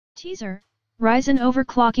Teaser, Ryzen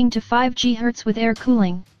overclocking to 5 GHz with air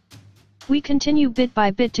cooling. We continue bit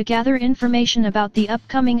by bit to gather information about the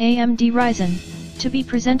upcoming AMD Ryzen, to be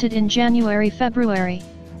presented in January-February.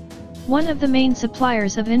 One of the main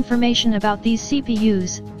suppliers of information about these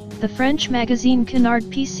CPUs, the French magazine Canard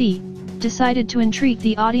PC, decided to intrigue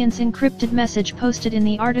the audience-encrypted message posted in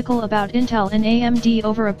the article about Intel and AMD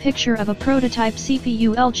over a picture of a prototype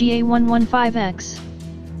CPU LGA115x.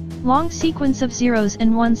 Long sequence of zeros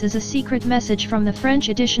and ones is a secret message from the French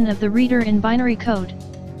edition of the reader in binary code.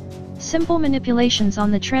 Simple manipulations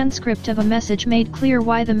on the transcript of a message made clear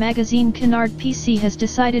why the magazine Canard PC has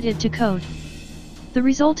decided it to code. The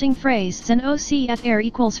resulting phrase ZenOC Air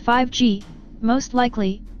equals 5G, most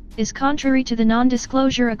likely, is contrary to the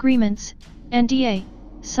non-disclosure agreements, NDA,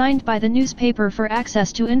 signed by the newspaper for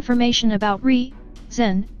access to information about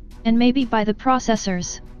Zen, and maybe by the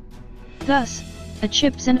processors. Thus, a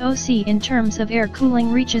chip ZenOC in terms of air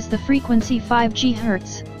cooling reaches the frequency 5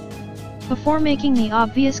 GHz. Before making the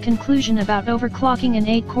obvious conclusion about overclocking an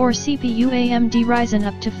 8-core CPU AMD Ryzen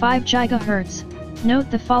up to 5 GHz,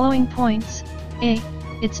 note the following points. A.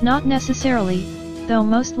 It's not necessarily, though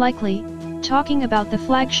most likely, talking about the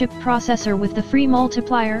flagship processor with the free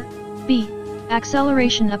multiplier. B.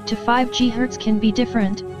 Acceleration up to 5 GHz can be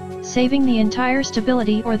different, saving the entire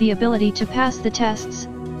stability or the ability to pass the tests,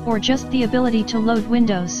 or just the ability to load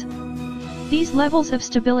Windows. These levels of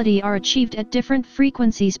stability are achieved at different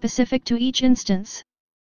frequencies specific to each instance.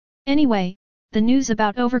 Anyway, the news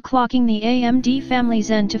about overclocking the AMD family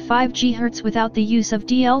Zen to 5 GHz without the use of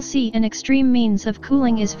DLC and extreme means of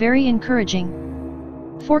cooling is very encouraging.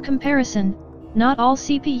 For comparison, not all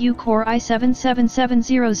CPU Core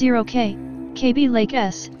i7-7700K, KB Lake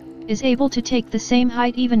S, is able to take the same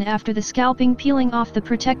height even after the scalping peeling off the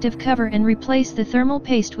protective cover and replace the thermal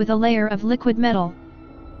paste with a layer of liquid metal.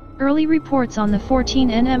 Early reports on the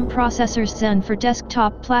 14nm processor's Zen for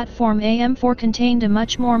desktop platform AM4 contained a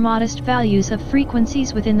much more modest values of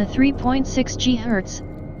frequencies within the 3.6 GHz,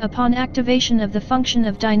 upon activation of the function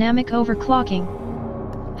of dynamic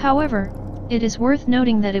overclocking. However, it is worth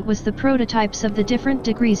noting that it was the prototypes of the different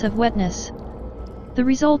degrees of wetness. The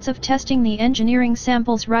results of testing the engineering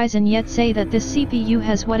samples Ryzen yet say that this CPU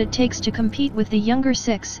has what it takes to compete with the younger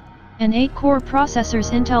 6 and 8-core processors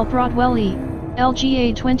Intel Broadwell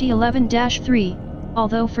LGA115x,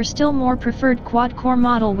 although for still more preferred quad-core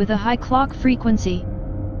model with a high clock frequency.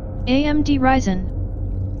 AMD Ryzen.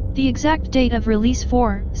 The exact date of release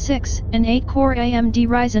for 6 and 8-core AMD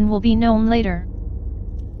Ryzen will be known later.